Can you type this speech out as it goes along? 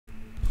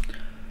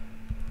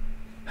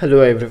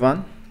Hello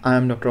everyone, I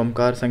am Dr.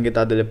 Omkar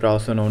Sangita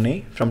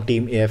Sonone from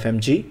team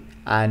FMGE,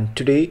 and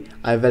today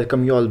I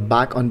welcome you all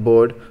back on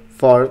board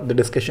for the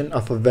discussion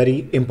of a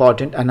very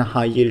important and a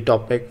high yield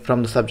topic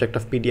from the subject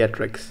of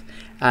pediatrics.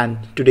 And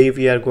today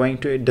we are going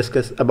to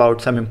discuss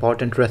about some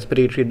important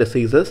respiratory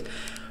diseases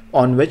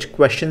on which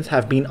questions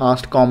have been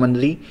asked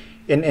commonly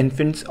in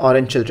infants or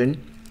in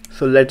children.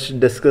 So let's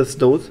discuss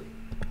those.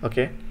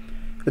 Okay.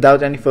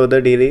 Without any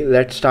further delay,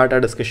 let's start our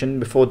discussion.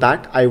 Before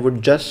that, I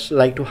would just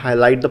like to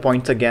highlight the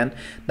points again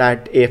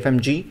that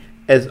AFMG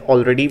has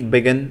already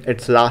begun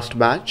its last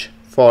batch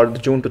for the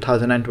June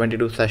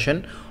 2022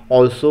 session.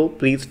 Also,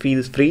 please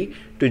feel free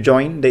to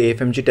join the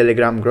AFMG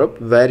Telegram group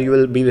where you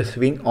will be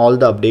receiving all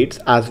the updates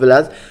as well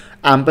as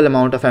ample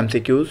amount of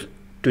MCQs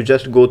to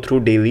just go through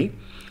daily.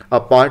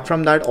 Apart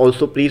from that,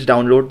 also please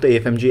download the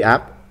AFMG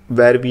app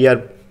where we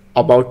are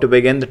about to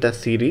begin the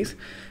test series.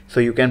 So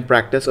you can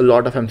practice a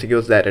lot of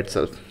MCQs there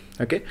itself.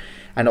 Okay,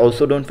 and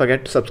also don't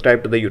forget to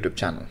subscribe to the YouTube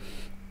channel.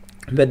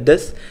 With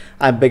this,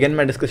 I begin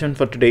my discussion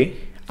for today,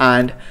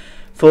 and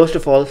first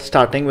of all,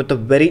 starting with a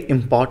very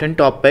important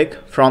topic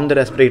from the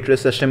respiratory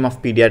system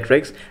of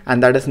pediatrics,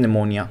 and that is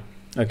pneumonia.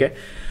 Okay,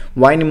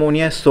 why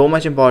pneumonia is so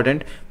much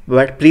important?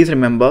 But please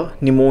remember,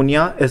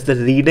 pneumonia is the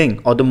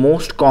leading or the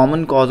most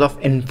common cause of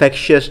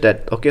infectious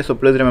death. Okay, so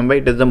please remember,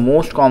 it is the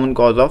most common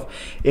cause of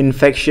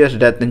infectious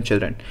death in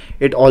children.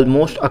 It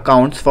almost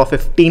accounts for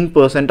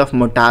 15% of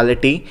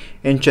mortality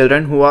in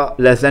children who are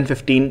less than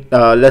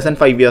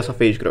 5 years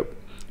of age group.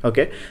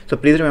 Okay, so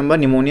please remember,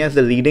 pneumonia is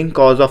the leading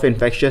cause of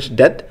infectious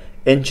death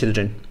in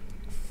children.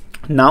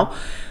 Now,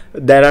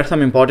 there are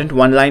some important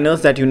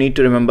one-liners that you need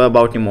to remember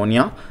about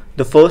pneumonia.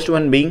 The first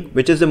one being,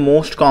 which is the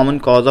most common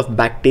cause of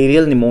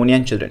bacterial pneumonia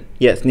in children?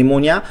 Yes,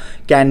 pneumonia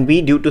can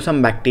be due to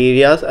some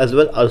bacteria as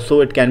well.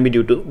 Also, it can be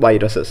due to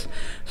viruses.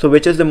 So,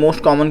 which is the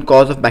most common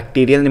cause of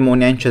bacterial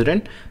pneumonia in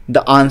children?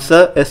 The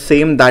answer is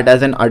same that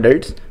as in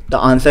adults. The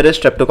answer is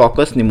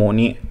Streptococcus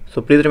pneumoniae.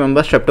 So, please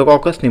remember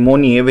Streptococcus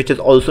pneumoniae, which is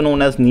also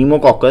known as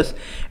pneumococcus.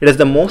 It is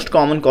the most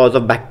common cause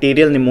of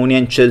bacterial pneumonia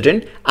in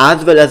children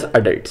as well as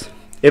adults.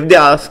 If they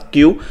ask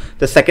you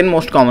the second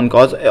most common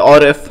cause,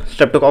 or if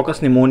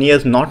Streptococcus pneumoniae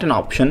is not an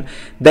option,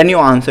 then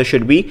your answer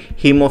should be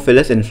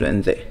Haemophilus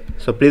influenzae.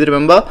 So please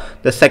remember,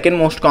 the second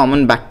most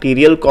common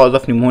bacterial cause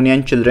of pneumonia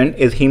in children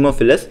is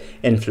Haemophilus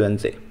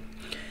influenzae.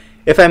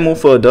 If I move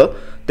further,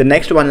 the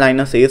next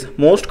one-liner says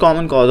most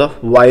common cause of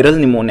viral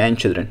pneumonia in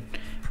children.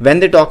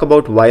 When they talk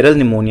about viral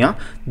pneumonia,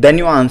 then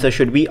your answer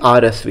should be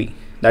RSV,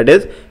 that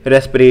is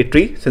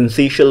respiratory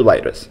syncytial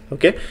virus.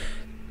 Okay.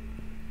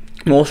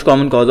 Most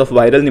common cause of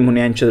viral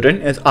pneumonia in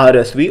children is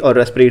RSV or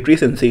respiratory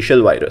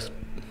syncytial virus.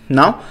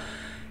 Now,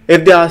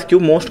 if they ask you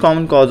most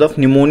common cause of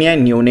pneumonia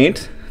in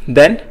neonates,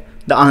 then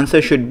the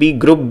answer should be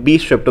group B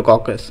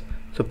Streptococcus.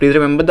 So please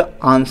remember the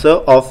answer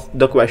of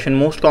the question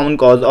most common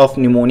cause of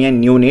pneumonia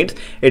in neonates,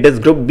 it is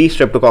group B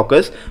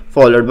Streptococcus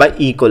followed by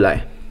E.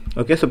 coli.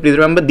 Okay, so please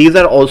remember these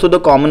are also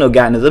the common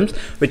organisms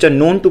which are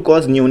known to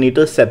cause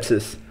neonatal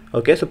sepsis.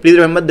 Okay, so please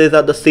remember these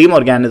are the same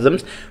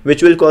organisms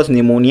which will cause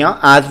pneumonia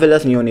as well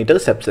as neonatal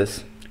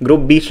sepsis.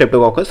 Group B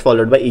Streptococcus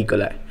followed by E.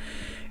 coli.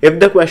 If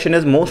the question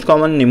is most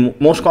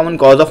common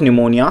cause of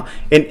pneumonia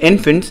in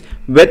infants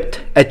with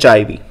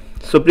HIV,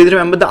 so please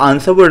remember the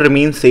answer would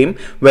remain same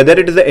whether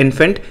it is an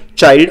infant,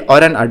 child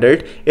or an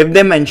adult. If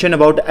they mention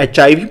about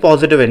HIV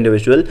positive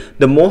individual,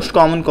 the most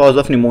common cause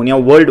of pneumonia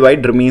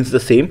worldwide remains the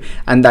same,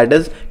 and that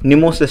is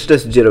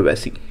Pneumocystis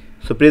jirovecii.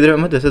 So please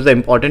remember, this is the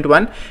important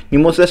one.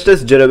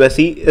 Pneumocystis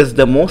jirovecii is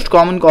the most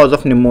common cause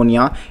of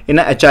pneumonia in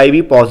a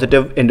HIV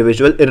positive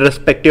individual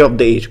irrespective of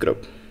the age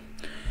group.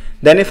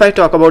 Then if I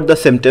talk about the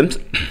symptoms,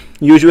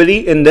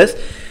 usually in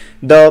this,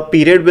 the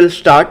period will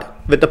start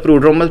with the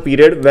prodromal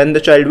period when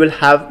the child will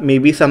have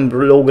maybe some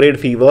low grade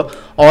fever,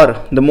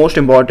 or the most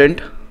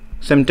important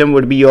symptom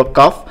would be your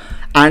cough,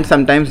 and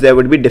sometimes there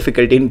would be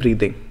difficulty in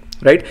breathing,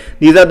 right?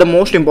 These are the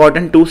most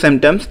important two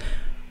symptoms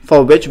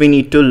for which we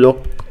need to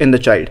look in the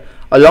child.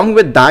 Along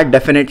with that,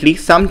 definitely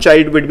some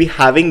child would be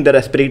having the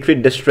respiratory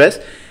distress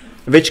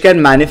which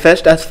can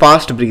manifest as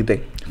fast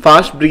breathing.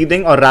 Fast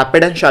breathing or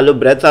rapid and shallow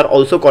breaths are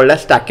also called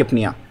as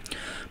tachypnea.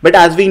 But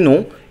as we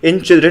know,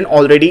 in children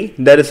already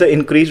there is an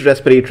increased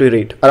respiratory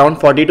rate around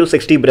 40 to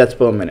 60 breaths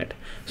per minute.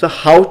 So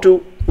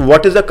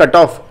what is the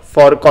cutoff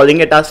for calling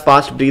it as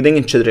fast breathing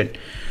in children?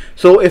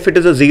 So if it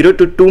is a 0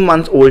 to 2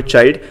 months old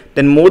child,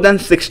 then more than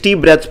 60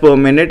 breaths per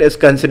minute is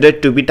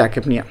considered to be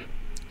tachypnea.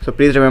 So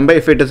please remember,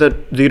 if it is a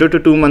 0 to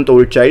 2 month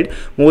old child,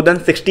 more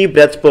than 60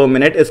 breaths per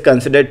minute is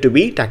considered to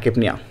be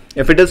tachypnea.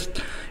 If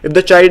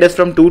the child is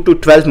from 2 to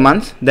 12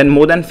 months, then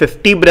more than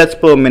 50 breaths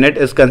per minute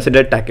is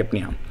considered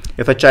tachypnea.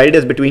 If a child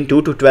is between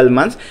 2 to 12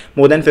 months,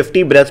 more than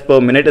 50 breaths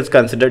per minute is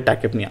considered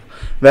tachypnea.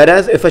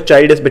 Whereas if a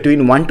child is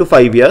between 1 to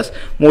 5 years,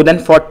 more than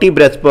 40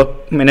 breaths per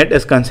minute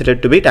is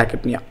considered to be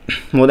tachypnea.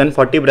 More than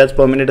 40 breaths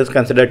per minute is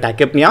considered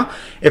tachypnea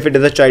if it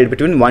is a child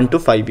between 1 to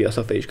 5 years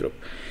of age group.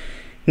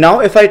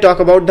 Now, if I talk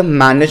about the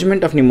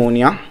management of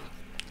pneumonia,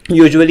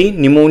 Usually,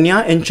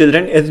 pneumonia in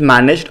children is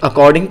managed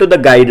according to the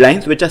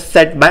guidelines which are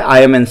set by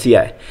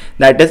IMNCI.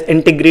 that is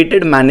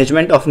Integrated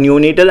Management of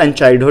Neonatal and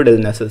Childhood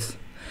Illnesses.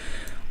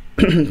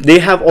 They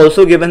have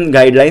also given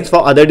guidelines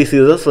for other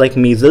diseases like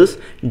measles,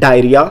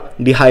 diarrhea,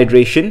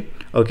 dehydration.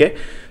 Okay,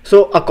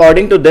 so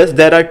according to this,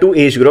 there are two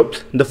age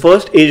groups. The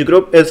first age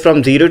group is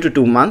from 0 to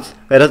 2 months,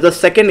 whereas the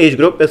second age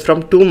group is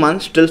from 2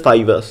 months till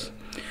 5 years.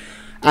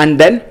 And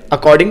then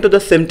according to the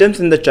symptoms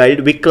in the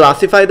child, we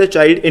classify the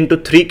child into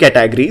 3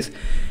 categories.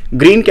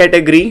 Green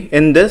category,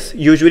 in this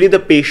usually the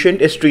patient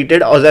is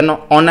treated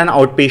on an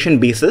outpatient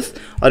basis,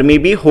 or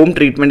maybe home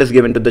treatment is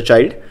given to the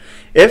child.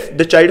 If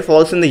the child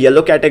falls in the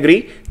yellow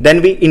category,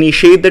 then we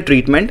initiate the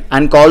treatment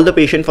and call the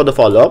patient for the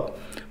follow-up.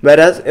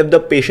 Whereas if the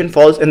patient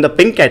falls in the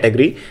pink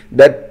category,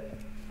 that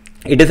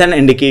it is an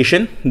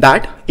indication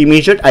that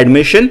immediate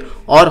admission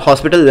or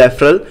hospital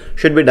referral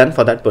should be done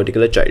for that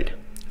particular child,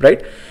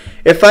 right?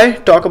 If I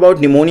talk about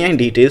pneumonia in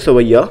details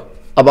over here,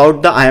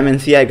 about the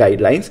IMNCI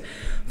guidelines,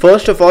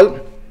 first of all,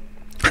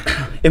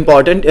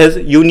 important is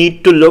you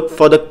need to look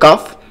for the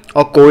cough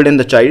or cold in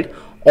the child.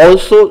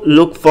 Also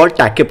look for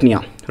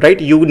tachypnea, right?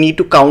 You need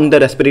to count the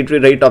respiratory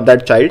rate of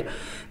that child.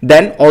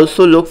 Then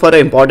also look for an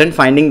important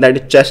finding, that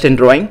is chest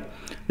indrawing.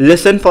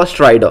 Listen for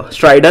stridor.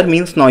 Stridor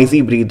means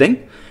noisy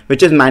breathing,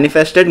 which is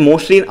manifested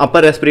mostly in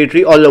upper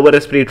respiratory or lower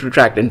respiratory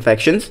tract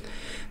infections.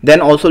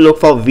 Then also look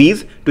for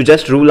wheeze to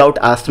just rule out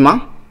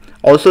asthma.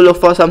 Also look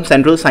for some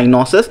central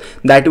cyanosis,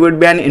 that would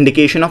be an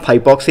indication of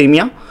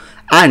hypoxemia.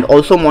 And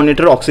also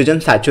monitor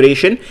oxygen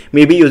saturation,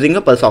 maybe using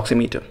a pulse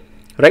oximeter,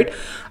 right?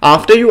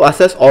 After you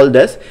assess all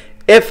this,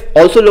 if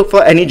also look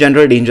for any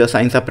general danger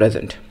signs are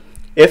present.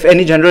 If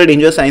any general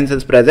danger signs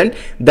is present,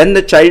 then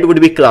the child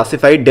would be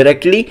classified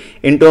directly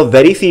into a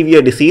very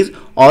severe disease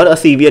or a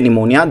severe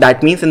pneumonia,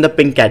 that means in the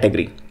pink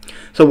category.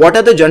 So what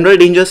are the general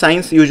danger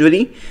signs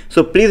usually?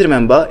 So please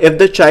remember, if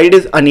the child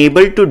is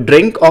unable to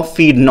drink or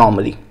feed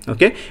normally,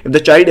 okay, if the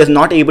child is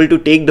not able to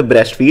take the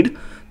breastfeed,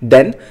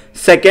 then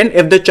second,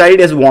 if the child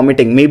is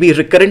vomiting, maybe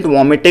recurrent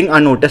vomiting are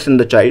noticed in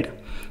the child.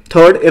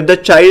 Third, if the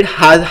child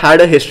has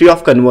had a history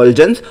of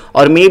convulsions,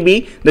 or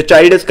maybe the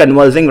child is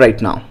convulsing right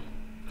now,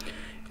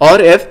 or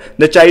if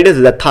the child is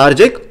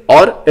lethargic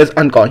or is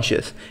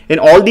unconscious. In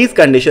all these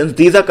conditions,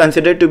 these are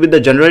considered to be the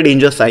general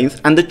danger signs,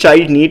 and the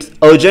child needs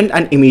urgent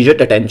and immediate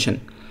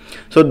attention.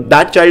 So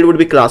that child would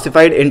be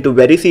classified into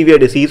very severe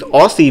disease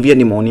or severe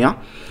pneumonia.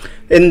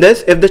 In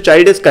this, if the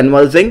child is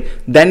convulsing,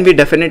 then we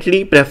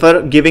definitely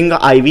prefer giving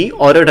an IV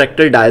or a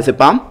rectal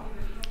diazepam.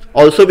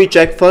 Also, we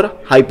check for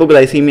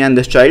hypoglycemia in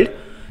this child.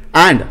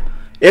 And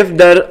if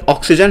their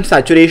oxygen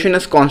saturation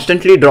is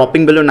constantly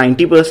dropping below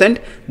 90%,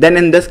 then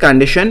in this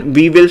condition,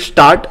 we will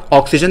start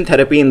oxygen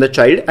therapy in the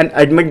child and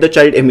admit the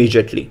child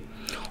immediately.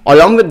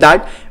 Along with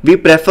that, we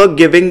prefer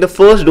giving the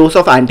first dose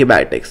of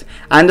antibiotics.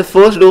 And the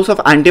first dose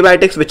of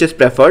antibiotics which is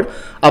preferred,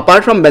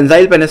 apart from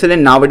benzyl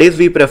penicillin, nowadays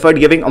we prefer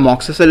giving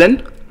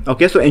amoxicillin.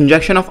 Okay, so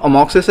injection of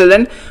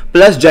amoxicillin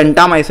plus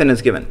gentamicin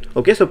is given.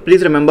 Okay, so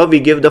please remember,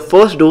 we give the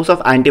first dose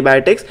of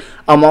antibiotics,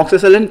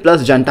 amoxicillin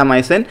plus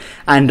gentamicin,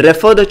 and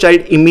refer the child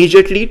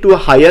immediately to a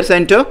higher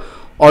center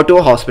or to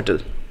a hospital.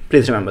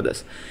 Please remember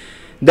this.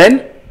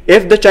 Then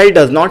if the child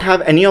does not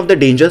have any of the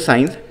danger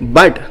signs,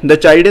 but the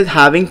child is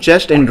having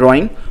chest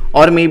indrawing,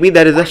 or maybe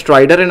there is a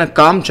stridor in a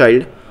calm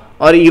child,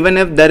 or even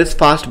if there is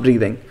fast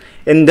breathing,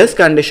 in this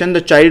condition the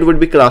child would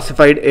be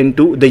classified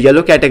into the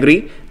yellow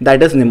category,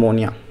 that is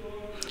pneumonia.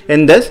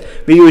 In this,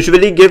 we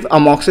usually give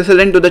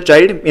amoxicillin to the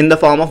child in the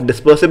form of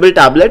dispersible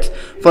tablets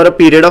for a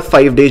period of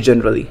 5 days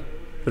generally,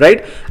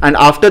 right? And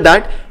after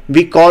that,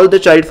 we call the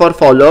child for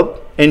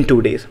follow-up in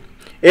 2 days.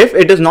 If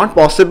it is not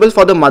possible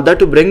for the mother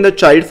to bring the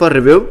child for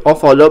review or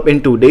follow-up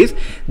in 2 days,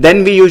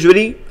 then we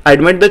usually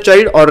admit the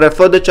child or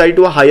refer the child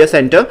to a higher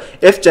center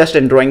if chest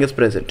indrawing is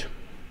present.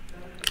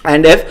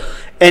 And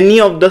if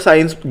any of the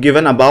signs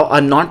given above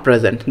are not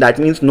present, that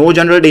means no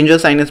general danger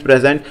sign is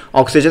present,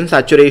 oxygen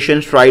saturation,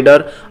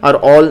 stridor are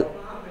all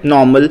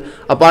normal.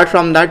 Apart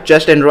from that,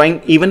 chest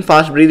indrawing, even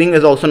fast breathing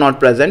is also not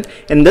present.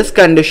 In this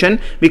condition,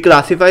 we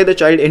classify the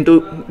child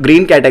into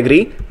green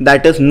category,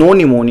 that is no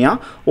pneumonia.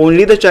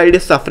 Only the child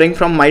is suffering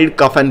from mild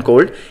cough and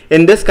cold.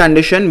 In this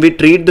condition, we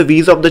treat the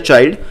wheeze of the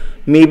child.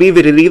 Maybe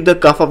we relieve the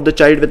cough of the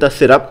child with a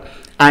syrup,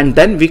 and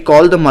then we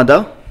call the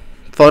mother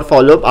for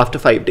follow-up after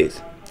 5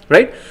 days,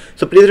 right?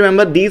 So please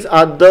remember, these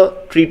are the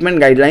treatment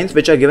guidelines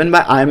which are given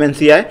by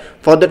IMNCI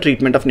for the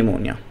treatment of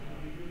pneumonia.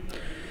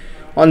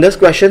 On this,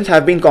 questions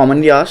have been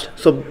commonly asked,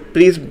 so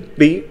please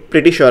be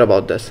pretty sure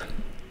about this.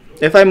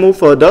 If I move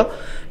further,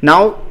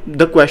 now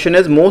the question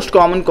is most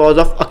common cause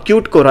of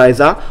acute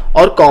coryza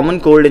or common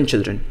cold in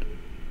children.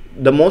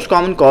 The most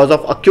common cause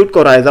of acute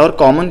coryza or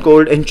common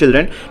cold in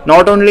children,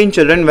 not only in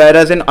children,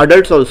 whereas in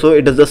adults also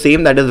it is the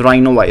same, that is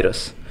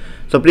rhinovirus.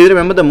 So please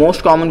remember, the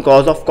most common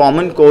cause of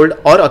common cold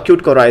or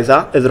acute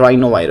coryza is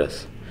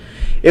rhinovirus.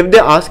 If they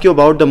ask you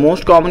about the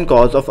most common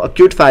cause of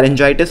acute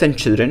pharyngitis in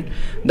children,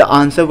 the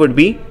answer would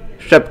be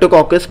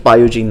Streptococcus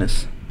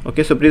pyogenes.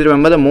 Okay, so please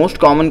remember, the most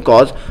common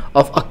cause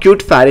of acute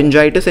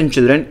pharyngitis in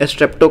children is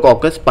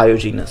Streptococcus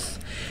pyogenes.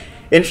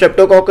 In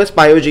Streptococcus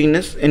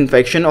pyogenes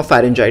infection of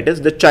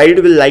pharyngitis, the child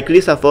will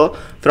likely suffer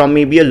from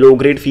maybe a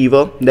low-grade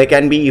fever. There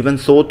can be even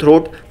sore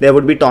throat. There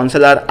would be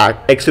tonsillar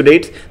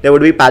exudates. There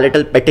would be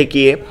palatal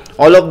petechiae.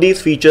 All of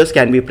these features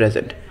can be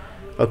present.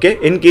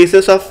 Okay. In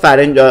cases of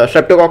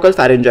streptococcal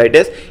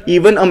pharyngitis,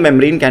 even a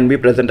membrane can be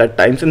present at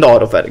times in the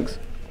oropharynx.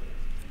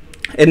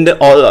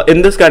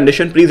 In this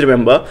condition, please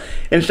remember,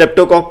 in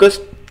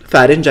Streptococcus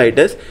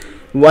pharyngitis,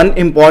 one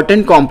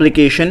important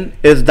complication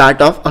is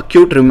that of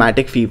acute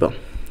rheumatic fever.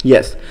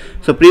 Yes,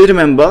 so please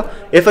remember,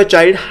 if a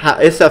child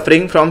is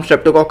suffering from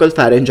streptococcal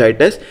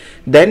pharyngitis,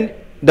 then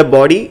the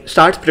body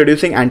starts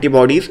producing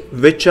antibodies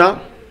which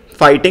are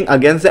fighting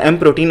against the M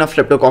protein of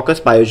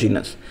Streptococcus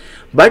pyogenes.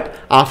 But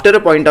after a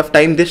point of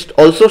time, they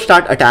also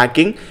start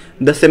attacking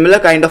the similar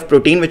kind of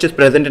protein which is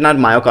present in our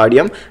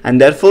myocardium,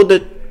 and therefore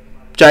the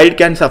child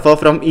can suffer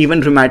from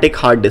even rheumatic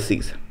heart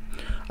disease.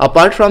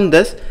 Apart from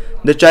this,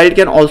 the child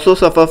can also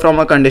suffer from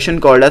a condition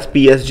called as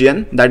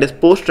PSGN, that is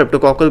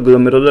post-streptococcal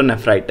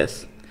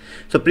glomerulonephritis.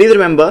 So please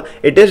remember,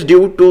 it is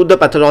due to the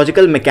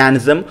pathological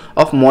mechanism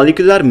of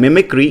molecular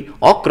mimicry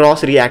or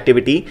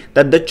cross-reactivity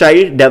that the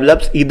child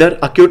develops either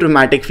acute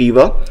rheumatic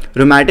fever,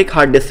 rheumatic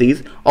heart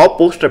disease, or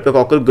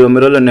post-streptococcal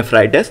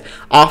glomerulonephritis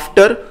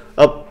after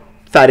a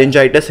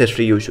pharyngitis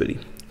history usually.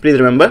 Please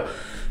remember,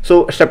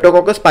 so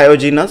Streptococcus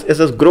pyogenes is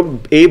a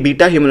group A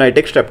beta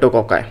hemolytic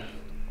streptococci.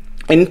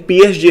 In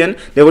PSGN,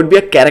 there would be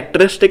a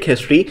characteristic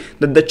history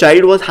that the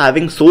child was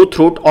having sore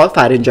throat or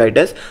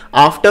pharyngitis,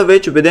 after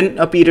which within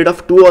a period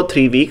of 2 or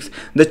 3 weeks,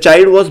 the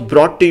child was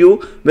brought to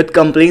you with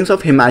complaints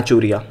of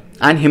hematuria.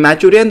 And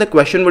hematuria in the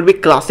question would be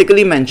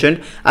classically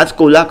mentioned as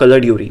cola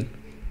colored urine.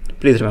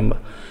 Please remember.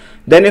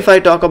 Then if I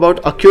talk about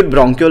acute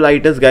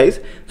bronchiolitis,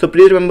 guys, so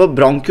please remember,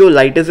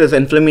 bronchiolitis is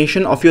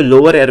inflammation of your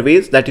lower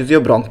airways, that is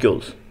your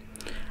bronchioles.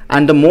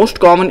 And the most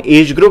common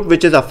age group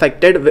which is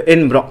affected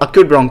in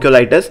acute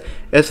bronchiolitis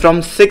is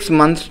from 6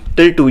 months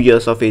till 2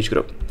 years of age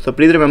group. So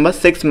please remember,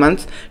 6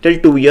 months till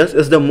 2 years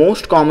is the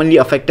most commonly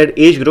affected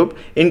age group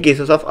in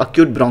cases of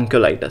acute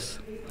bronchiolitis.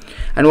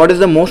 And what is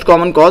the most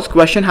common cause?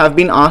 Question have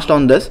been asked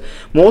on this.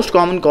 Most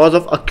common cause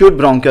of acute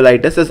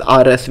bronchiolitis is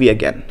RSV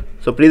again.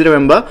 So please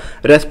remember,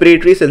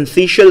 respiratory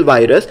syncytial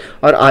virus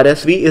or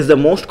RSV is the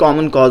most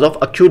common cause of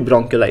acute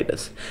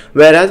bronchiolitis,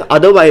 whereas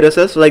other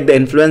viruses like the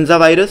influenza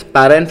virus,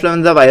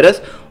 parainfluenza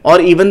virus, or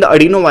even the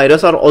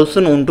adenovirus are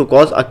also known to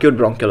cause acute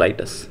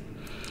bronchiolitis.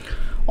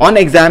 On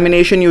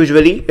examination,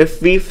 usually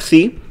if we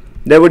see,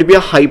 there would be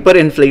a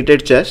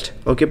hyperinflated chest.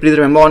 Okay, please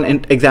remember, on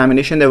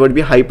examination there would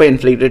be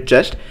hyperinflated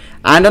chest,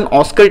 and on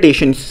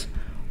auscultations,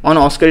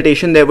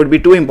 there would be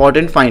two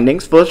important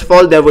findings. First of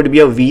all, there would be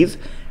a wheeze,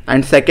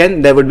 and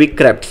second, there would be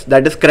creps,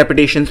 that is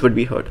crepitations would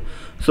be heard.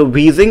 So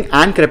wheezing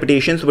and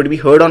crepitations would be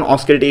heard on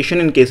auscultation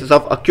in cases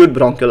of acute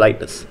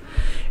bronchiolitis.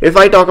 If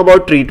I talk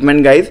about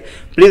treatment, guys,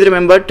 please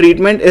remember,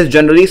 treatment is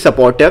generally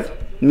supportive.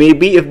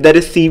 Maybe if there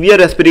is severe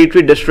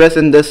respiratory distress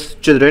in this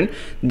children,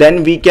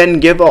 then we can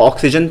give a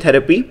oxygen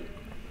therapy,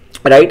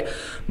 right?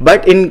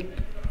 But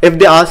if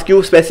they ask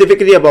you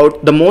specifically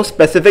about the most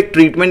specific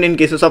treatment in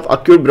cases of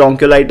acute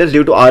bronchiolitis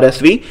due to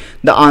RSV,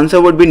 the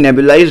answer would be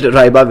nebulized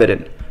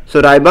ribavirin.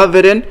 So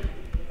ribavirin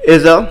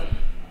is a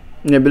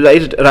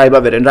nebulized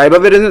ribavirin.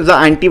 Ribavirin is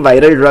an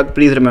antiviral drug,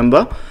 please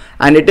remember,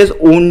 and it is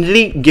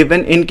only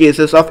given in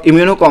cases of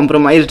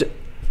immunocompromised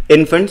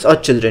infants or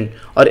children,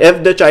 or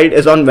if the child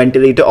is on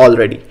ventilator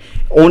already.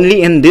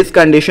 Only in these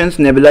conditions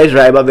nebulized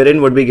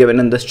ribavirin would be given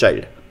in this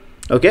child.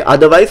 Okay,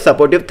 otherwise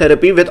supportive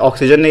therapy with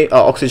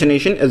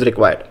oxygenation is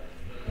required.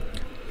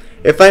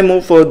 If I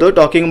move further,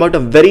 talking about a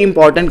very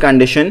important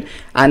condition,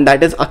 and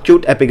that is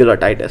acute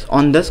epiglottitis.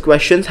 On this,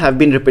 questions have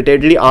been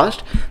repeatedly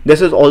asked.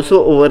 This is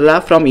also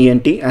overlap from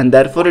ENT, and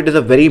therefore it is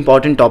a very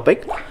important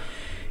topic.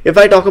 If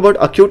I talk about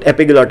acute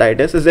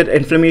epiglottitis, is it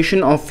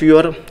inflammation of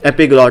your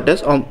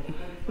epiglottis or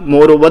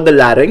moreover the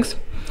larynx?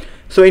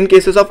 So in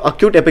cases of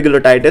acute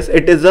epiglottitis,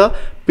 it is a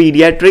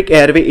pediatric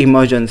airway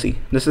emergency.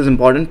 This is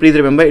important. Please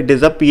remember, it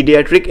is a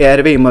pediatric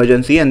airway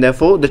emergency, and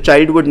therefore the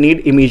child would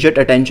need immediate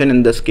attention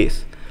in this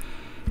case.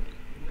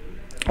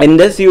 In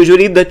this,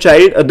 usually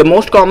the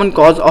most common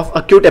cause of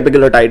acute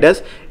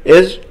epiglottitis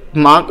is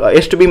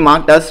to be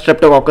marked as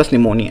Streptococcus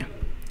pneumoniae.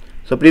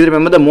 So please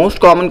remember, the most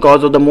common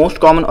cause or the most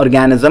common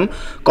organism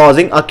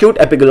causing acute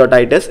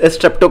epiglottitis is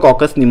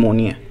Streptococcus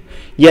pneumoniae.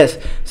 Yes,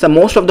 so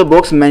most of the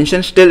books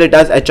mention still it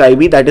as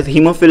HIV, that is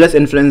Haemophilus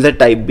influenza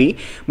type B.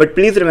 But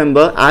please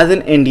remember, as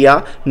in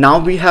India, now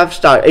we have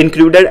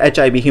included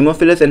HIV,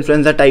 Haemophilus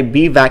influenza type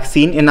B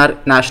vaccine in our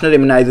national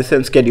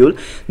immunization schedule.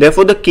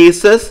 Therefore, the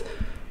cases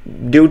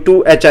due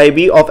to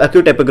HIV of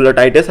acute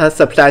epiglottitis has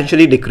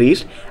substantially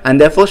decreased, and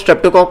therefore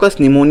Streptococcus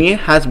pneumoniae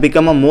has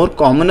become a more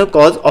common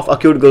cause of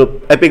acute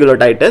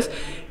epiglottitis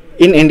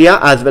in India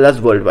as well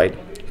as worldwide.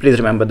 Please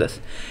remember this.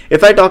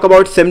 If I talk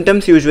about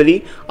symptoms,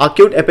 usually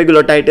acute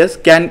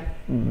epiglottitis can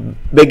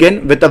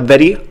begin with a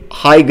very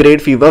high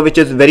grade fever which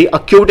is very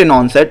acute in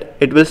onset.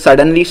 It will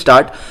suddenly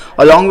start.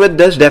 Along with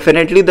this,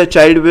 definitely the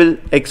child will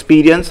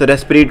experience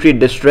respiratory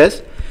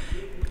distress.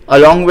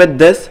 Along with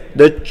this,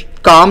 the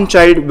calm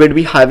child would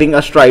be having a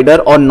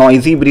stridor or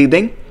noisy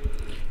breathing.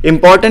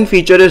 Important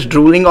feature is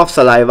drooling of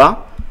saliva.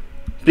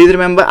 Please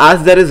remember,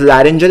 as there is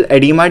laryngeal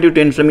edema due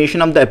to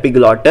inflammation of the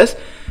epiglottis,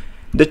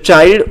 the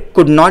child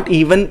could not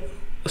even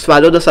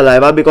swallow the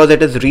saliva because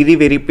it is really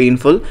very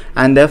painful,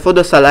 and therefore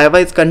the saliva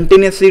is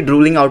continuously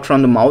drooling out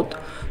from the mouth.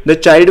 The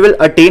child will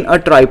attain a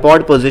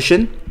tripod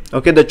position.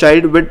 Okay, the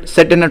child would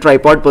sit in a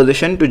tripod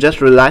position to just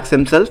relax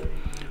himself,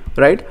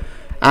 right?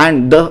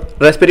 And the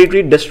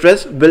respiratory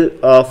distress will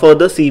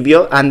further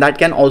severe, and that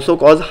can also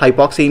cause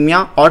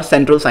hypoxemia or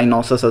central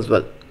cyanosis as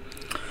well.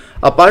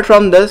 Apart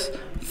from this,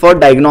 for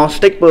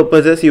diagnostic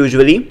purposes,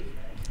 usually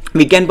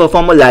we can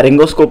perform a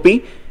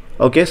laryngoscopy.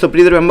 Okay, so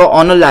please remember,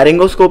 on a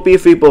laryngoscopy,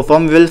 if we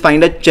perform, we will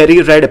find a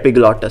cherry red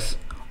epiglottis.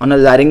 On a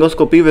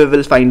laryngoscopy, we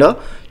will find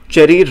a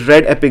cherry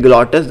red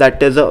epiglottis,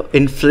 that is a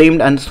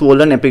inflamed and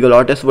swollen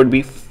epiglottis would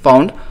be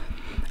found.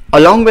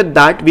 Along with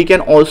that, we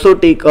can also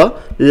take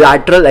a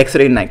lateral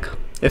x-ray neck.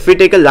 If we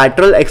take a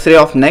lateral x-ray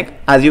of neck,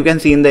 as you can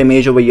see in the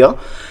image over here,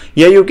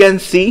 you can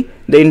see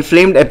the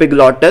inflamed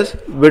epiglottis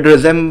would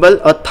resemble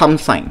a thumb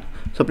sign.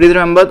 So please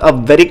remember, a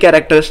very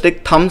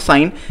characteristic thumb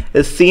sign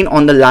is seen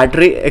on the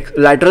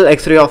lateral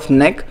x-ray of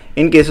neck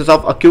in cases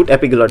of acute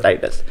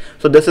epiglottitis.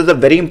 So this is a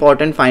very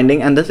important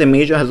finding, and this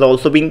image has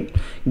also been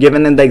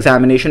given in the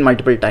examination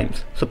multiple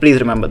times. So please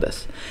remember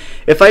this.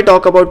 If I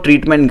talk about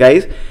treatment,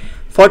 guys,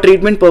 for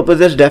treatment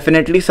purposes,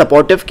 definitely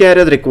supportive care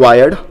is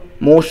required.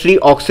 Mostly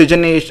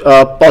oxygenation,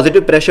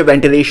 positive pressure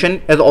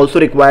ventilation is also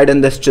required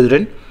in these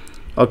children.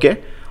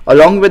 Okay.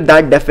 Along with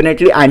that,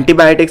 definitely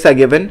antibiotics are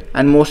given,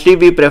 and mostly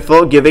we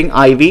prefer giving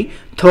IV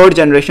third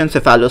generation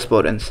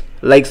cephalosporins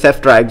like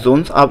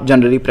ceftriaxones are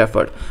generally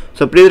preferred.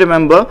 So please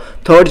remember,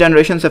 third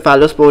generation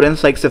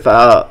cephalosporins like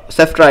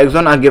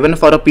ceftriaxone are given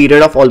for a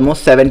period of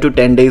almost 7 to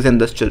 10 days in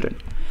these children.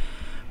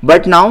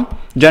 But now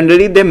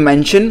generally they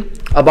mention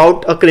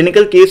about a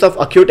clinical case of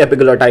acute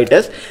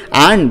epiglottitis,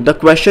 and the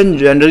question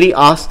generally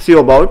asks you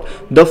about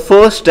the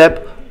first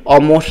step or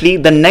mostly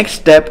the next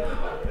step,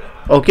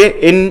 okay,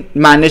 in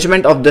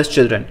management of these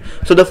children.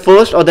 So the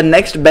first or the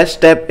next best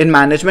step in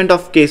management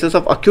of cases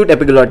of acute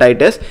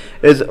epiglottitis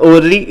is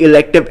early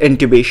elective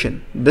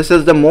intubation. This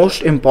is the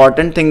most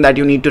important thing that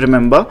you need to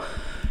remember.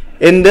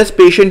 In this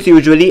patients,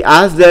 usually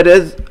as there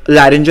is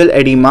laryngeal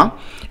edema,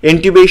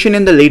 intubation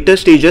in the later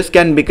stages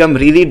can become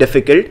really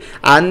difficult,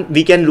 and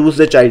we can lose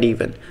the child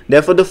even.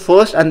 Therefore, the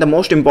first and the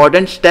most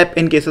important step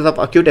in cases of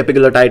acute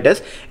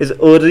epiglottitis is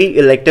early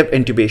elective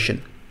intubation.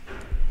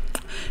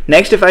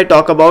 Next, if I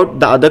talk about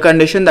the other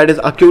condition, that is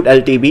acute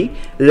LTB,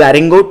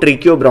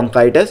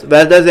 laryngotracheobronchitis,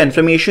 where there is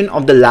inflammation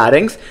of the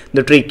larynx,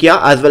 the trachea,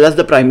 as well as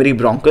the primary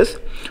bronchus,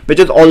 which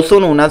is also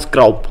known as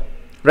CRAUP,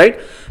 right?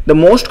 The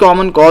most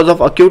common cause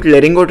of acute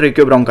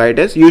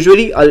laryngotracheobronchitis,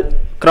 usually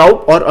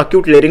CRAUP or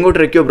acute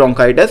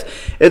laryngotracheobronchitis,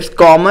 is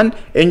common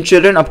in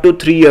children up to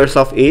 3 years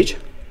of age,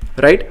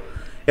 right?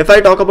 If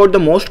I talk about the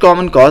most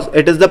common cause,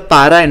 it is the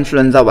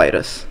parainfluenza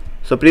virus.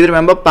 So please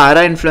remember,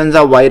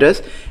 parainfluenza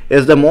virus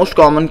is the most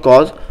common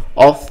cause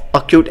of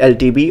acute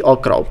LTB or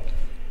CRAUP.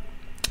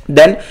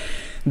 Then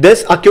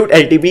this acute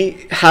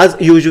LTB has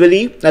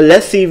usually a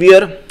less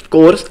severe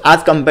course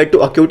as compared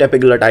to acute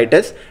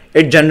epiglottitis.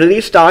 It generally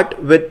starts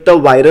with the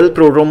viral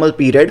prodromal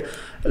period,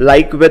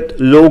 like with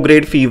low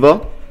grade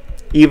fever.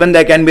 Even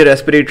there can be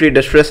respiratory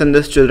distress in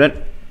this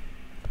children.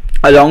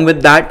 Along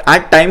with that,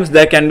 at times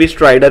there can be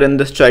stridor in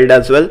this child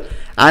as well,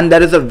 and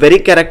there is a very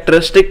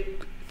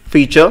characteristic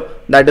feature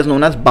that is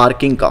known as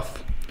barking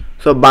cough.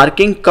 So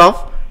barking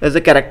cough is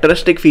a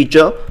characteristic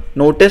feature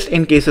noticed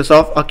in cases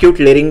of acute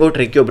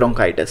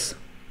laryngotracheobronchitis.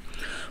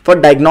 For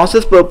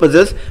diagnosis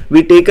purposes,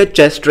 we take a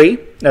chest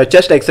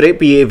x-ray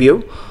PA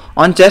view.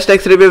 On chest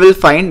x-ray, we will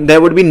find there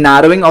would be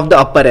narrowing of the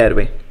upper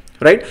airway,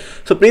 right?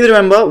 So please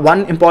remember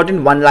one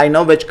important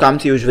one-liner which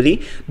comes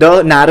usually,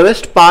 the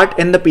narrowest part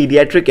in the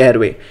pediatric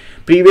airway.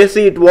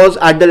 Previously it was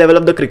at the level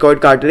of the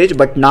cricoid cartilage,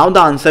 but now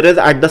the answer is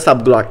at the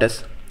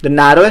subglottis. The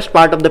narrowest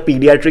part of the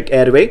pediatric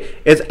airway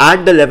is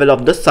at the level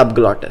of the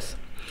subglottis.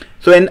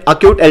 So in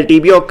acute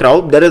LTB or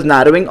CRAUP, there is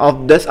narrowing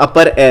of this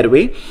upper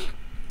airway,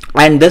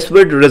 and this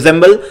would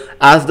resemble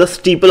as the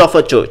steeple of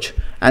a church,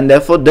 and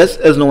therefore this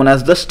is known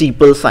as the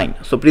steeple sign.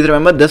 So please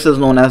remember, this is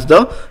known as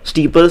the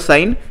steeple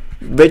sign,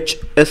 which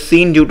is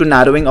seen due to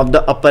narrowing of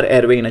the upper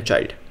airway in a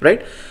child,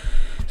 right?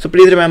 So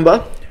please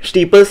remember,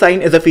 steeple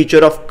sign is a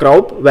feature of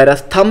CRAUP,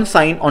 whereas thumb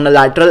sign on a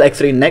lateral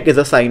x-ray neck is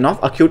a sign of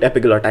acute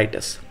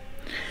epiglottitis.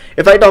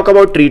 If I talk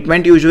about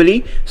treatment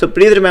usually, so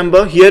please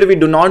remember, here we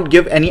do not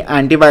give any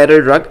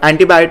antiviral drug.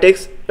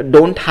 Antibiotics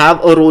don't have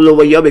a role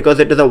over here because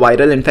it is a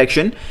viral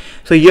infection.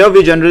 So here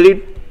we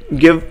generally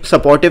give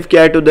supportive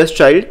care to this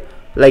child,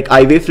 like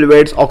IV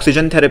fluids,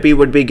 oxygen therapy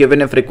would be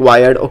given if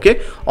required,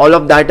 okay? All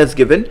of that is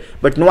given,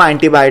 but no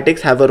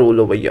antibiotics have a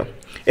role over here.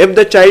 If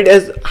the child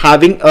is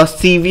having a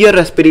severe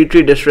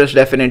respiratory distress,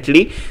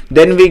 definitely,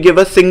 then we give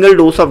a single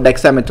dose of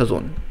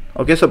dexamethasone.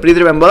 Okay, so please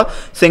remember,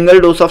 single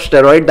dose of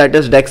steroid, that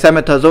is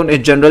dexamethasone, is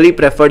generally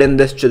preferred in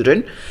these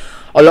children.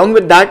 Along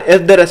with that,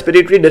 if the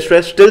respiratory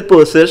distress still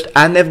persists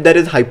and if there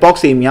is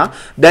hypoxemia,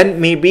 then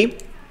maybe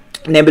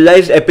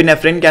nebulized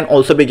epinephrine can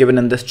also be given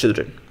in these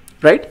children,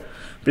 right?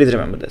 Please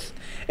remember this.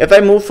 If I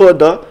move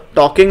further,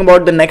 talking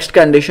about the next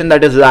condition,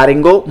 that is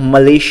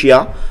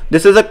laryngomalacia.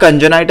 This is a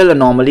congenital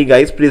anomaly,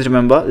 guys. Please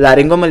remember,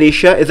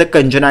 laryngomalacia is a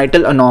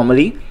congenital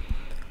anomaly.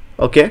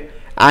 Okay,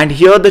 and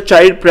here the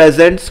child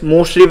presents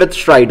mostly with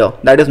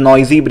stridor, that is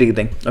noisy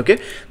breathing. Okay,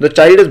 the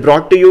child is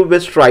brought to you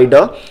with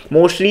stridor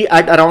mostly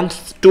at around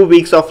 2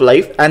 weeks of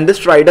life, and this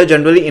stridor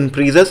generally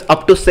increases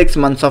up to 6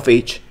 months of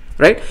age.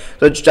 Right,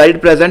 so the child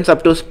presents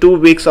up to 2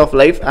 weeks of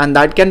life, and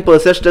that can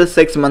persist till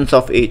 6 months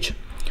of age.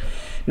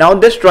 Now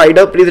this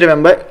stridor, please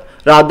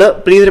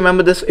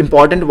remember this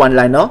important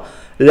one-liner: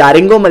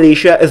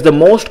 laryngomalacia is the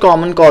most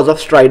common cause of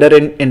stridor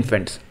in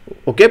infants.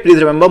 Okay, please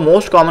remember,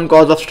 most common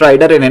cause of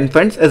stridor in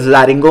infants is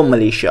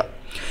laryngomalacia.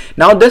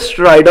 Now this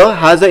stridor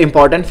has an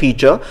important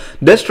feature.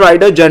 This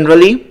stridor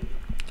generally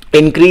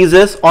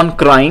increases on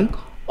crying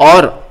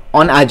or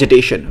on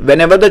agitation.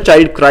 Whenever the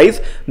child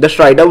cries, the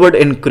stridor would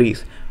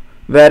increase,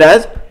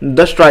 whereas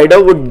the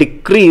stridor would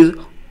decrease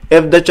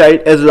if the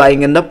child is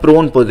lying in the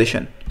prone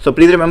position. So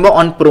please remember,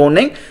 on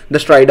proning, the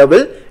stridor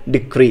will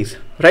decrease,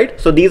 right?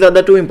 So these are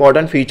the two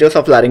important features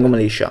of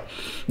laryngomalacia.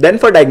 Then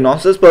for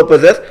diagnosis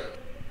purposes,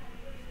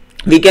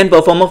 we can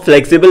perform a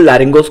flexible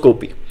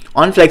laryngoscopy.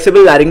 On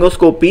flexible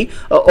laryngoscopy,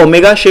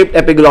 omega shaped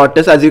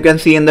epiglottis, as you can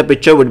see in the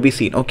picture, would be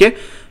seen. Okay,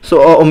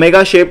 so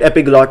omega shaped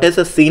epiglottis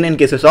is seen in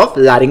cases of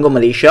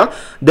laryngomalacia.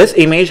 This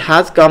image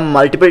has come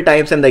multiple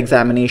times in the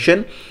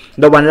examination.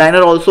 The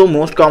one-liner also,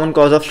 most common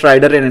cause of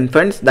stridor in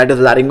infants, that is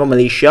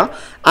laryngomalacia.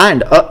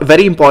 And a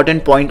very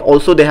important point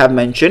also they have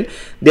mentioned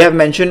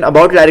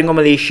about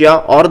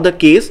laryngomalacia or the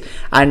case,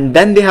 and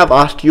then they have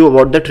asked you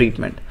about the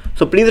treatment.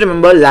 So please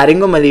remember,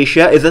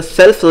 laryngomalacia is a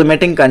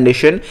self-limiting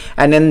condition,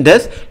 and in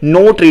this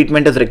no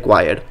treatment is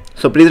required.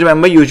 So please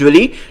remember,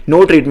 usually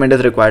no treatment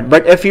is required,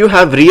 but if you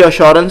have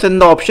reassurance in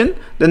the option,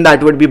 then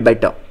that would be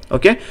better.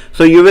 Okay,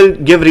 so you will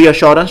give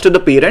reassurance to the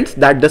parents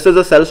that this is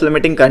a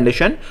self-limiting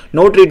condition,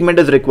 no treatment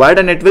is required,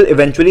 and it will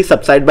eventually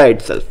subside by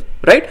itself,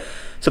 right?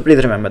 So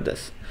please remember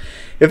this.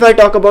 If I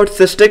talk about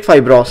cystic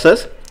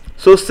fibrosis,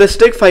 so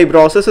cystic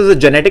fibrosis is a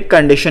genetic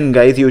condition,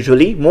 guys,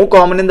 usually more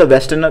common in the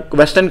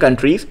Western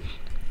countries.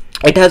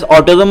 It has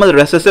autosomal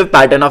recessive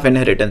pattern of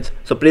inheritance.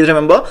 So please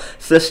remember,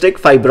 cystic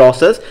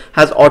fibrosis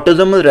has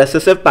autosomal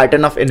recessive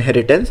pattern of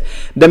inheritance.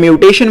 The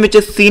mutation which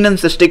is seen in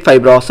cystic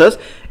fibrosis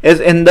is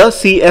in the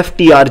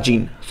CFTR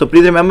gene. So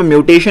please remember,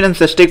 mutation in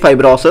cystic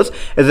fibrosis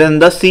is in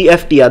the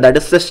CFTR, that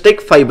is cystic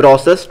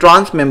fibrosis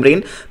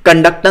transmembrane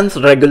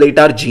conductance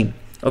regulator gene.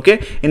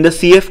 Okay, in the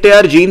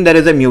CFTR gene there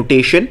is a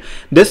mutation.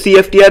 This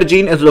CFTR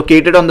gene is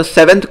located on the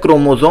 7th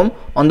chromosome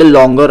on the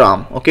longer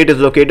arm. Okay, it is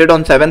located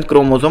on 7th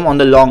chromosome on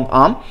the long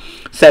arm,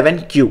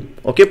 7q.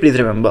 Okay, please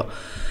remember,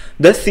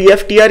 the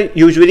CFTR,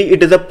 usually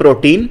it is a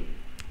protein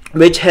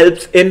which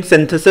helps in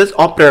synthesis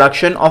or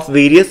production of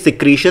various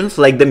secretions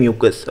like the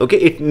mucus. Okay,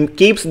 it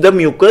keeps the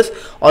mucus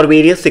or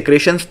various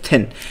secretions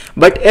thin.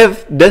 But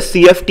if this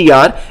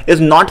CFTR is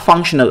not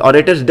functional or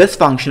it is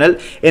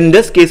dysfunctional, in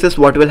this cases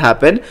what will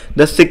happen,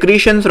 the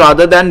secretions,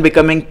 rather than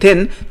becoming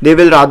thin, they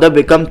will rather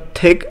become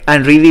thick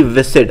and really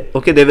viscid.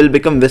 Okay, they will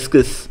become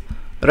viscous,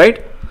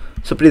 right?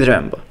 So please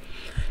remember.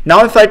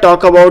 Now if I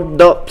talk about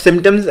the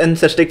symptoms in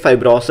cystic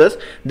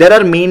fibrosis, there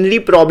are mainly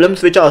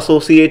problems which are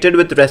associated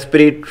with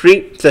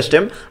respiratory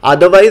system.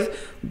 Otherwise,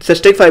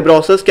 cystic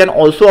fibrosis can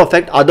also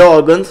affect other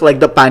organs like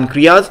the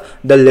pancreas,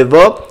 the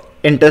liver,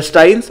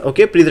 intestines.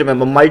 Okay, please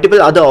remember,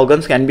 multiple other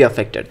organs can be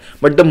affected,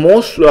 but the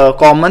most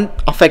common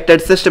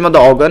affected system of the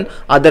organ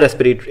are the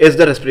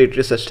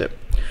respiratory system.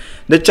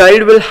 The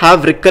child will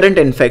have recurrent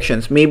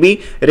infections,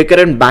 maybe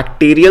recurrent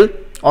bacterial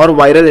or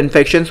viral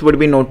infections would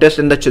be noticed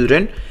in the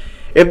children.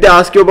 If they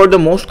ask you about the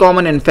most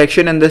common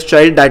infection in this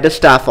child, that is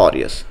Staph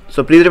aureus.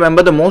 So please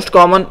remember, the most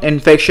common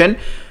infection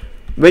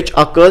which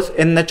occurs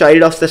in the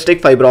child of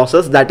cystic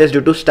fibrosis, that is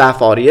due to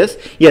Staph aureus.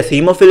 Yes,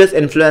 Haemophilus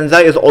influenza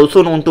is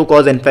also known to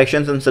cause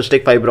infections in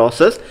cystic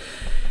fibrosis.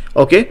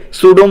 Okay,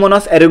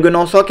 Pseudomonas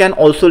aeruginosa can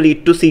also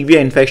lead to severe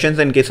infections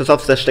in cases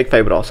of cystic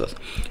fibrosis.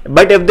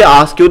 But if they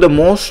ask you the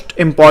most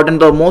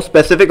important or most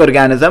specific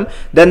organism,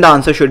 then the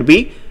answer should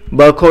be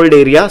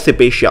Burkholderia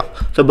cepacia.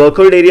 So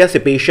Burkholderia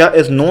cepacia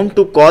is known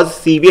to cause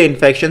severe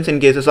infections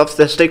in cases of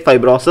cystic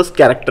fibrosis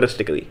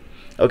characteristically.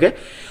 Okay,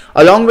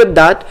 along with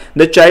that,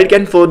 the child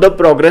can further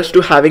progress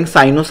to having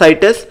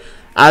sinusitis,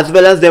 as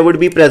well as there would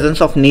be presence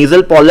of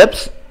nasal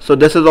polyps. So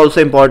this is also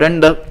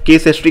important. The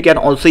case history can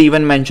also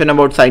even mention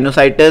about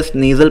sinusitis,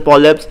 nasal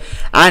polyps,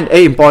 and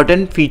an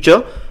important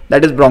feature,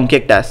 that is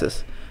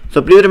bronchiectasis.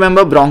 So please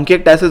remember,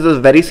 bronchiectasis is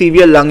very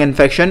severe lung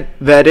infection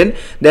wherein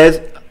there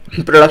is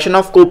production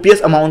of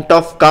copious amount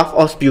of cough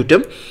or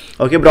sputum.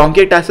 Okay,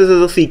 bronchiectasis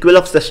is a sequel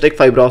of cystic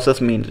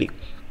fibrosis mainly.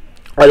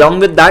 Along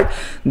with that,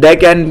 there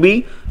can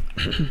be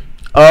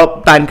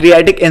a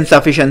pancreatic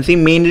insufficiency,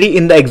 mainly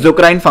in the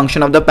exocrine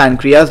function of the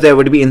pancreas there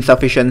would be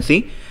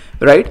insufficiency,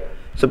 right?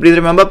 So please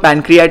remember,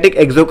 pancreatic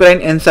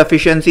exocrine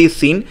insufficiency is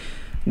seen.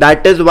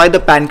 That is why the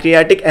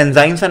pancreatic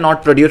enzymes are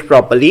not produced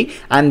properly,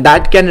 and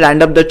that can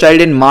land up the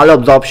child in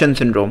malabsorption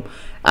syndrome,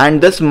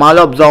 and this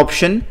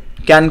malabsorption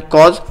can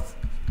cause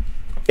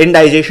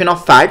indigestion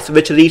of fats,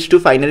 which leads to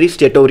finally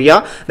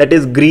steatorrhea, that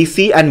is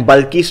greasy and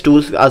bulky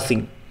stools are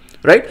seen,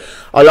 right?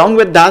 Along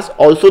with that,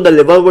 also the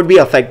liver would be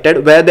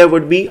affected, where there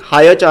would be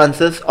higher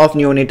chances of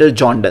neonatal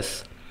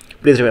jaundice.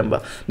 Please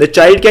remember, the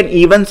child can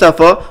even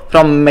suffer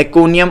from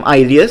meconium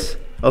ileus.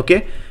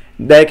 Okay,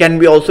 there can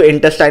be also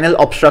intestinal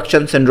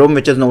obstruction syndrome,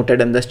 which is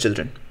noted in these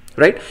children,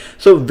 right?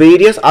 So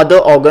various other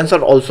organs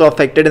are also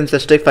affected in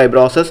cystic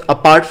fibrosis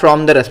apart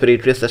from the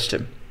respiratory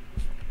system.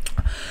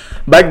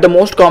 But the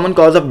most common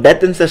cause of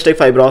death in cystic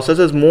fibrosis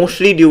is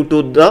mostly due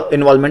to the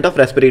involvement of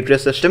respiratory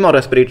system or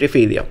respiratory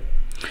failure.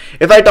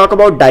 If I talk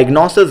about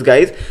diagnosis,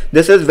 guys,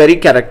 this is very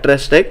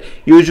characteristic.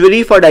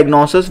 Usually for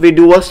diagnosis, we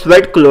do a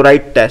sweat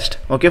chloride test.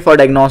 Okay, for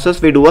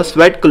diagnosis, we do a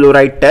sweat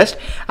chloride test,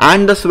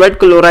 and the sweat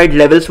chloride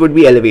levels would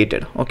be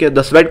elevated. Okay,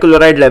 the sweat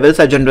chloride levels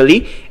are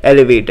generally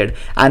elevated,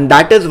 and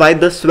that is why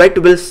the sweat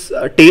will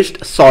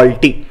taste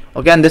salty.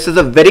 Okay, and this is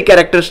a very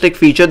characteristic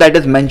feature that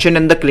is mentioned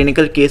in the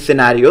clinical case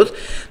scenarios.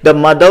 The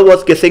mother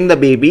was kissing the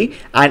baby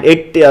and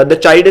the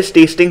child is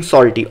tasting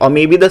salty, or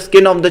maybe the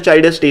skin of the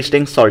child is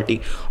tasting salty,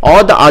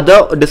 or the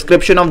other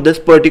description of this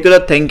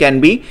particular thing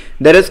can be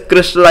there is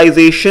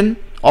crystallization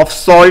of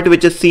salt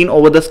which is seen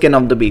over the skin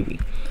of the baby.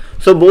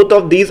 So both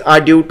of these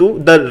are due to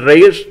the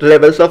raised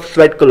levels of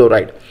sweat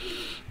chloride.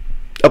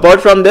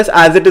 Apart from this,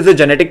 as it is a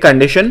genetic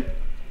condition,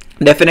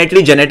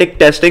 definitely genetic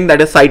testing,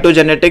 that is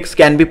cytogenetics,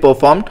 can be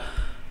performed.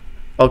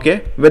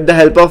 Okay, with the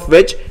help of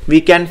which we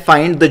can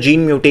find the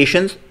gene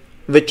mutations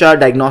which are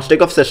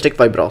diagnostic of cystic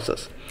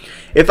fibrosis.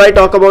 If I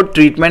talk about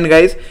treatment,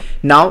 guys,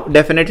 now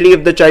definitely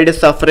if the child is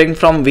suffering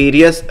from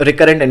various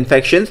recurrent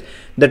infections,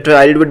 the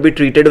child would be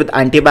treated with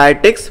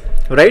antibiotics,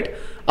 right?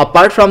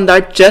 Apart from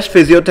that, chest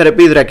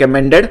physiotherapy is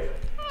recommended,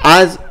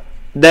 as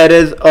there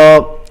is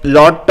a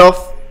lot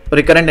of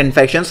recurrent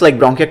infections like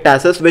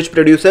bronchiectasis which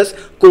produces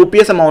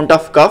copious amount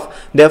of cough.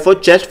 Therefore,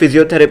 chest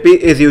physiotherapy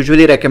is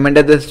usually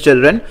recommended in these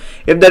children.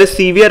 If there is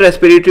severe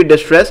respiratory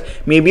distress,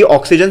 maybe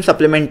oxygen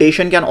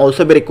supplementation can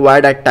also be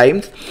required at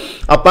times.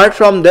 Apart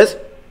from this,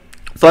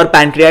 for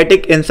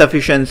pancreatic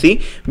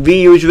insufficiency,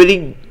 we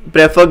usually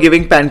prefer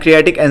giving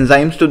pancreatic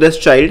enzymes to this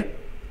child,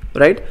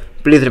 right?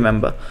 Please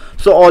remember.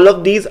 So all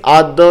of these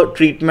are the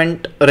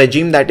treatment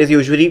regime that is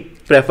usually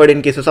preferred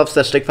in cases of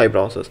cystic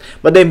fibrosis.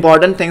 But the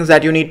important things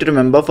that you need to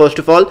remember, first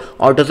of all,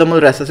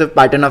 autosomal recessive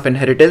pattern of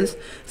inheritance,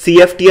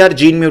 CFTR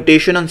gene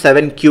mutation on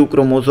 7q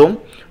chromosome,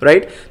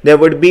 right? There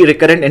would be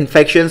recurrent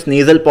infections,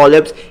 nasal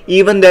polyps,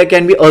 even there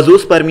can be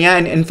azoospermia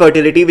and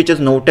infertility, which is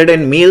noted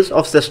in males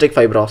of cystic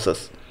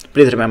fibrosis.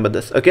 Please remember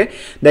this, okay?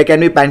 There can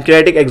be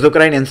pancreatic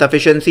exocrine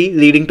insufficiency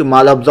leading to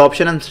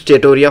malabsorption and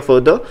steatorrhea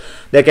further.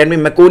 There can be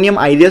meconium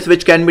ileus,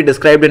 which can be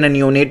described in a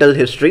neonatal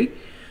history.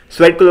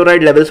 Sweat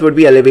chloride levels would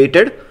be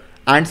elevated,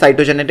 and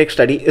cytogenetic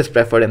study is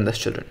preferred in this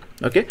children,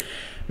 okay?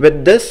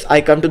 With this,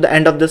 I come to the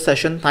end of this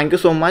session. Thank you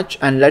so much,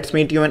 and let's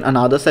meet you in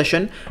another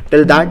session.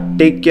 Till that,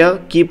 take care,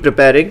 keep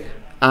preparing,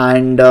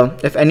 and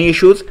if any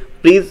issues,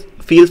 please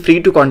feel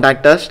free to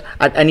contact us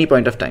at any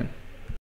point of time.